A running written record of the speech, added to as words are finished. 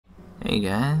Hey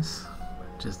guys,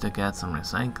 just took out some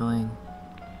recycling.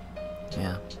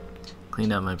 Yeah,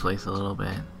 cleaned up my place a little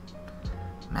bit.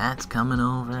 Matt's coming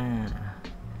over.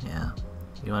 Yeah,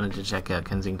 he wanted to check out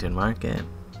Kensington Market.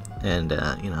 And,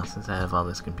 since I have all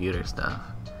this computer stuff,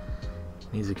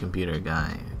 he's a computer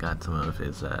guy. I got some of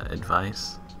his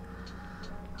advice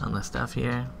on the stuff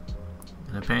here.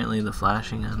 And apparently the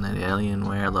flashing on that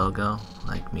Ware logo,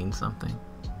 means something.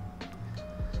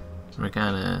 We're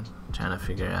kinda trying to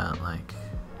figure out,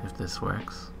 if this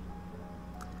works.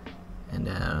 And,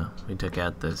 we took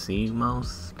out the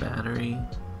CMOS battery,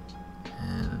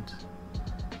 and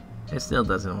it still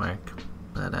doesn't work.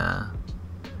 But,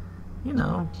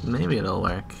 maybe it'll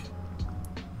work.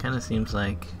 Kinda seems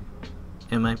like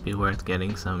it might be worth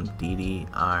getting some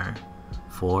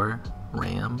DDR4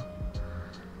 RAM,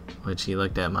 which he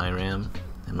looked at my RAM,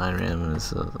 and my RAM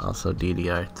is also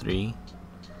DDR3.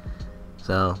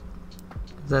 So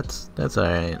that's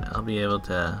alright. I'll be able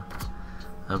to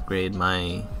upgrade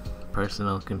my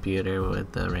personal computer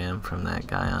with the RAM from that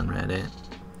guy on Reddit,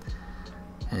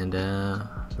 and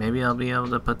maybe I'll be able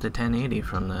to put the 1080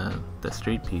 from the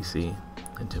street PC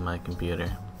into my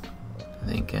computer. I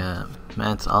think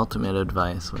Matt's ultimate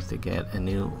advice was to get a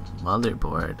new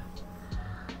motherboard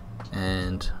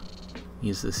and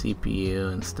use the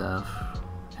CPU and stuff,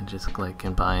 and just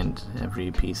combine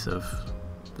every piece of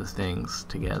the things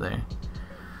together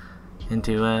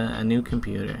into a new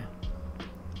computer.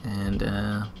 And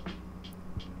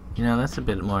that's a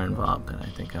bit more involved than I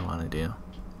think I want to do.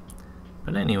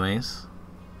 But anyways,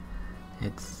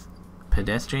 it's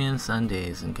Pedestrian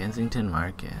Sundays in Kensington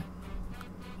Market.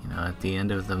 At the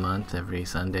end of the month, every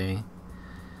Sunday,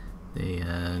 they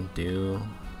do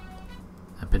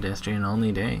a pedestrian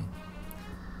only day.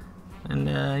 And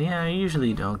I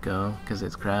usually don't go because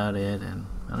it's crowded, and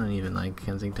I don't even like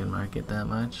Kensington Market that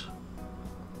much.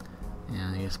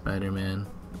 Yeah, you're Spider-Man.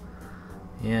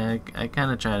 Yeah, I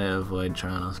kind of try to avoid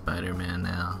Toronto Spider-Man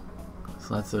now. There's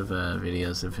lots of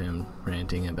videos of him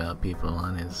ranting about people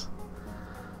on his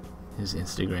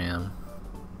Instagram.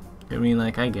 I mean,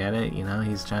 I get it,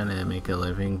 he's trying to make a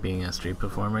living being a street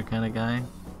performer kind of guy,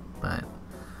 but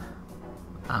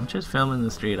I'm just filming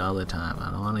the street all the time.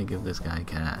 I don't want to give this guy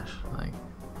cash.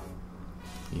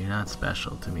 You're not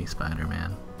special to me,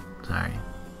 Spider-Man. Sorry.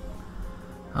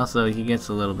 Also, he gets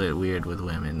a little bit weird with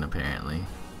women, apparently.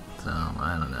 So,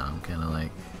 I don't know, I'm kind of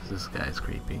this guy's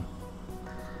creepy.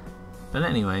 But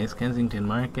anyways, Kensington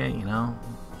Market,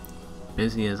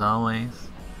 busy as always.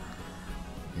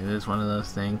 It is one of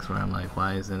those things where I'm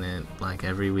why isn't it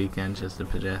every weekend just a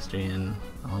pedestrian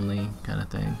only kind of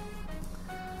thing?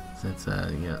 Since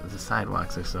the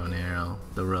sidewalks are so narrow,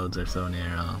 the roads are so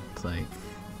narrow,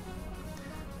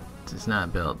 it's just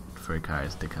not built for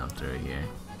cars to come through here.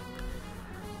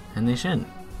 And they shouldn't,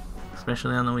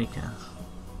 especially on the weekends.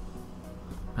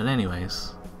 But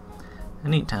anyways, a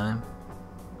neat time.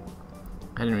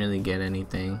 I didn't really get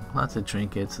anything. Lots of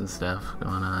trinkets and stuff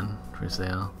going on for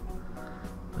sale.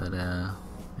 But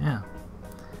yeah.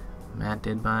 Matt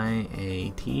did buy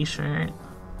a t-shirt.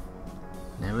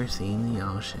 Never seen the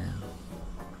ocean.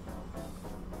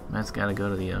 Matt's gotta go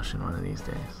to the ocean one of these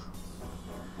days.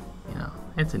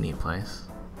 It's a neat place.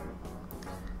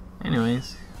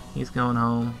 Anyways, he's going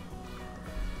home.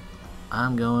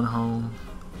 I'm going home.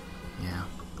 Yeah.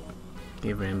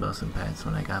 Gave Rainbow some pets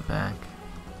when I got back.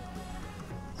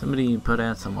 Somebody put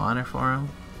out some water for him,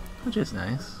 which is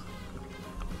nice.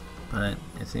 But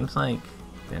it seems like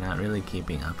they're not really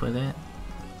keeping up with it.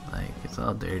 It's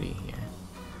all dirty here.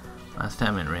 Last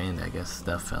time it rained, I guess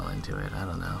stuff fell into it. I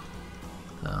don't know.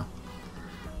 So,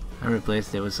 I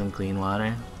replaced it with some clean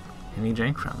water, and he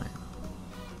drank from it.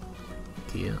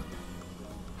 Cute.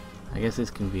 I guess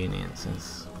it's convenient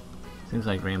since it seems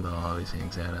like Rainbow always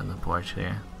hangs out on the porch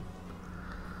here.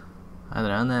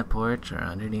 Either on that porch or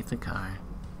underneath the car.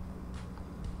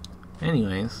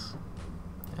 Anyways,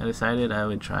 I decided I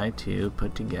would try to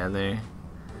put together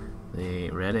the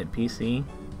Reddit PC,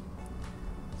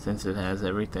 since it has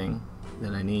everything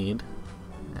that I need.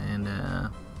 And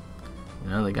the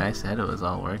guy said it was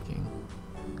all working.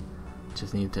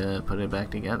 Just need to put it back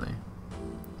together.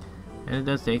 And it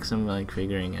does take some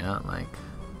figuring out.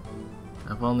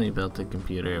 I've only built a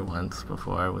computer once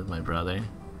before with my brother,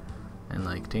 and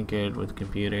tinkered with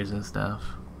computers and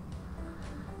stuff.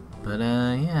 But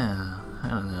yeah, I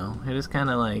don't know. It is kind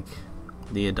of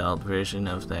the adult version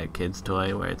of that kid's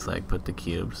toy where it's put the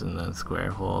cubes in the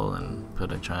square hole and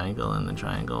put a triangle in the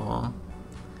triangle hole.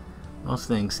 Most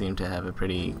things seem to have a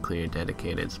pretty clear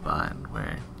dedicated spot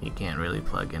where you can't really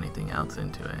plug anything else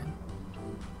into it.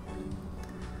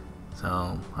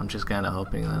 So I'm just kind of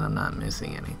hoping that I'm not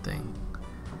missing anything.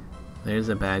 there's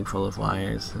a bag full of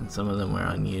wires, and some of them were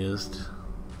unused,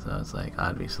 so it's like,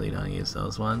 obviously don't use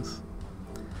those ones.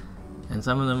 And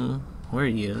some of them were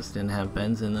used and have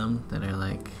bends in them that are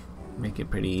like, make it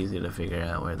pretty easy to figure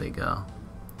out where they go.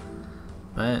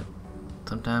 But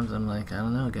sometimes I'm like, I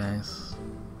don't know guys,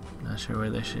 not sure where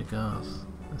this shit goes.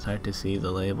 It's hard to see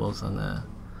the labels on the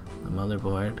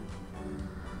motherboard,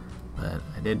 but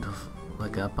I did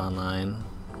look up online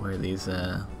where these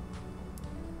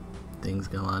things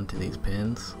go onto these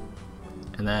pins,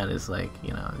 and that is like,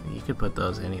 you know, you could put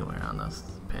those anywhere on those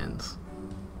pins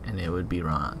and it would be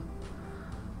wrong.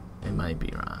 It might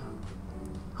be wrong.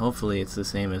 Hopefully it's the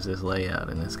same as this layout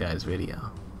in this guy's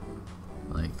video.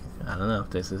 Like, I don't know if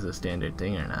this is a standard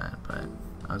thing or not, but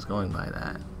I was going by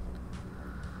that.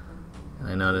 And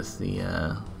I noticed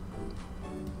the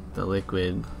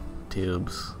liquid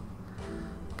tubes,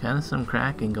 kind of some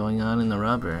cracking going on in the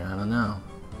rubber, I don't know.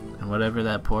 And whatever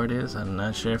that port is, I'm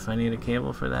not sure if I need a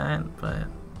cable for that, but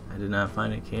I did not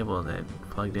find a cable that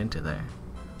plugged into there.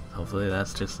 Hopefully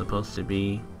that's just supposed to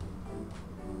be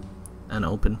an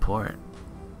open port.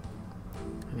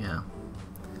 Yeah.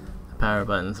 The power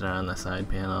buttons are on the side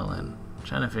panel, and I'm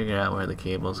trying to figure out where the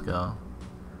cables go.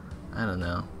 I don't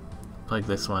know. Plug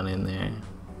this one in there.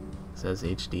 It says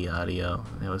HD audio.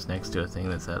 It was next to a thing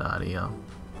that said audio.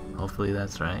 Hopefully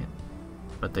that's right.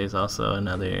 But there's also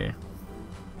another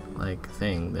like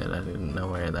thing that I didn't know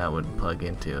where that would plug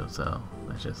into, so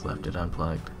I just left it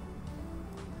unplugged.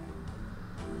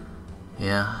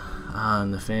 Yeah.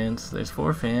 And the fans, there's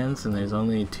 4 fans and there's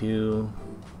only 2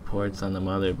 ports on the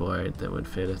motherboard that would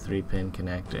fit a 3-pin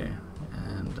connector,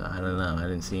 and I don't know, I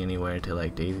didn't see anywhere to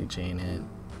like daisy chain it.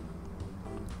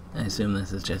 I assume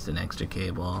this is just an extra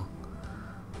cable,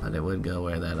 but it would go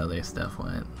where that other stuff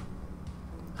went.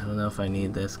 I don't know if I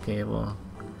need this cable.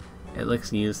 It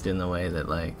looks used in the way that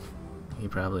like he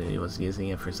probably was using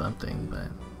it for something, but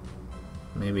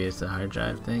maybe it's a hard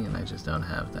drive thing and I just don't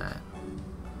have that.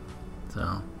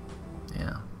 So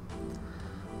yeah,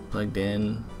 plugged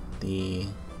in the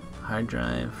hard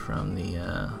drive from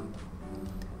the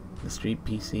street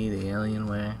PC, the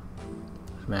Alienware.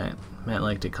 Matt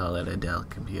liked to call it a Dell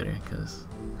computer because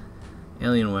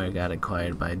Alienware got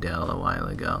acquired by Dell a while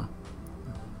ago,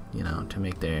 you know, to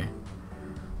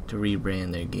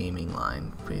rebrand their gaming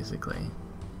line basically.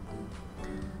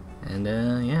 And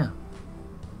yeah,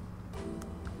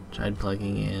 tried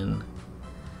plugging in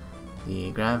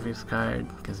the graphics card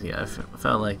because yeah, I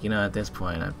felt like, you know, at this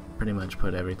point I pretty much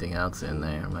put everything else in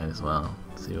there, might as well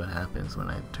see what happens when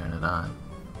I turn it on.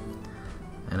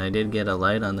 And I did get a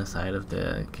light on the side of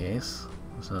the case,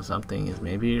 so something is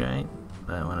maybe right,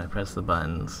 but when I press the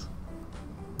buttons,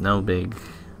 no big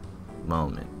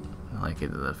moment. Like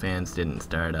the fans didn't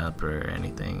start up or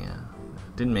anything.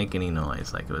 It didn't make any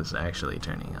noise like it was actually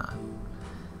turning on.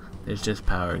 There's just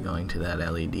power going to that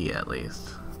LED at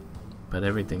least. But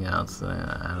everything else,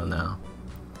 I don't know.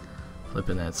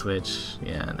 Flipping that switch,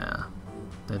 yeah, no.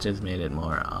 That just made it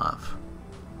more off.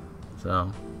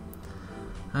 So,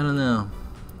 I don't know.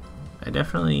 I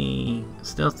definitely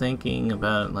still thinking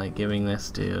about like giving this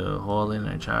to Holden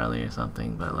or Charlie or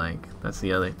something, but like that's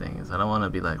the other thing, is I don't want to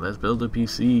be like, let's build a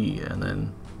PC and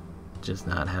then just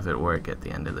not have it work at the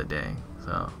end of the day.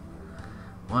 So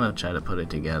I want to try to put it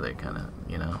together, kind of,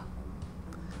 you know,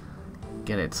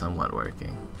 get it somewhat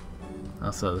working.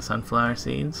 Also the sunflower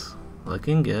seeds,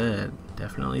 looking good,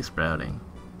 definitely sprouting.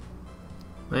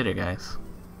 Later guys.